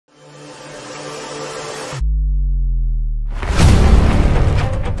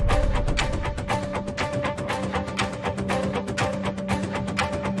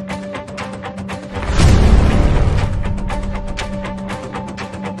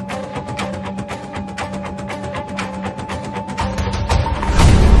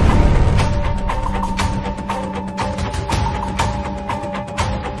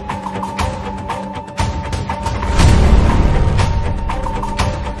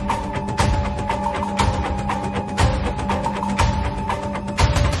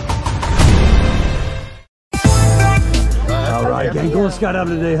going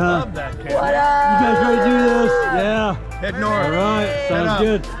skydiving today, huh? Love that kid. What You guys ready to do this? Yeah. Head north. All right. Sounds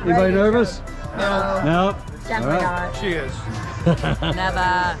good. Anybody nervous? No. No. Definitely All She is.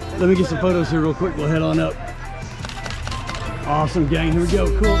 Never. Let me get some photos here real quick. We'll head on up. Awesome, gang. Here we go.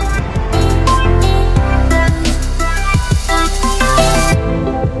 Cool.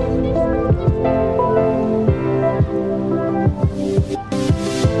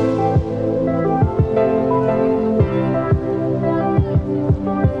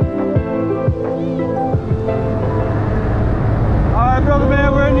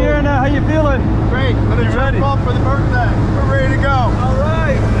 Great. Gonna jump off for the birthday. We're ready to go. All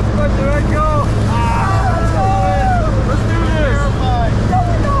right. Let's go. Let's do this. No,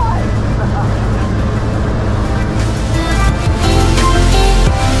 we're not.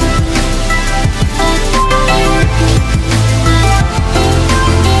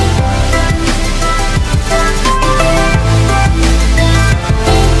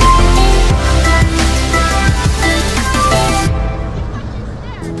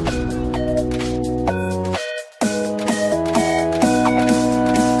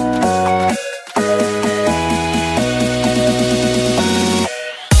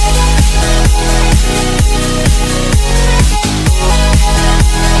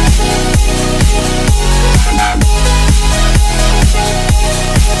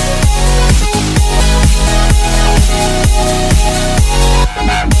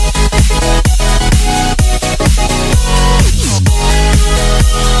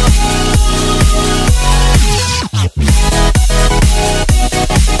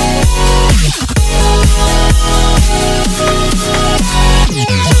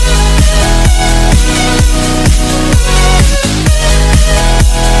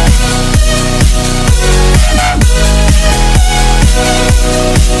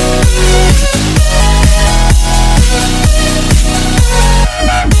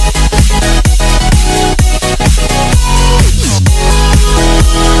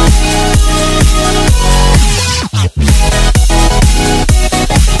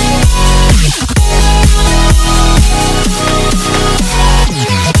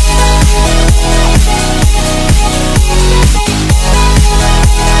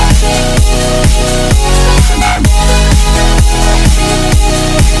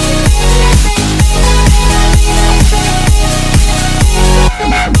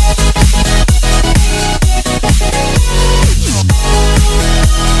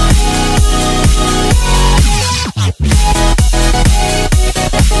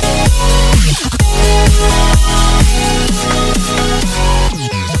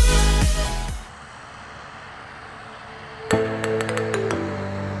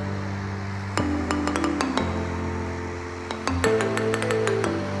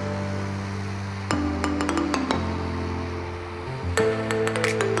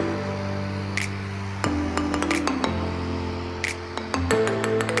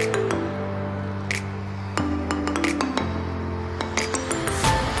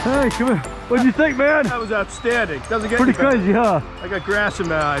 Hey, come here. What'd you think, man? That was outstanding. Doesn't get Pretty any better. crazy, huh? I got grass in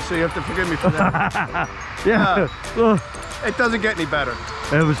my eyes, so you have to forgive me for that. Yeah. Well, It doesn't get any better.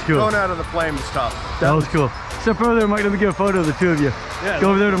 that was cool. Going out of the flame was tough. That was cool. Step over there, Mike. Let me get a photo of the two of you. Yeah, Go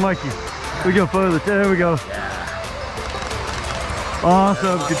over there to Mikey. We get a photo of the two. There we go.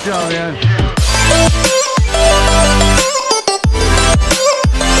 Awesome. Good job, man.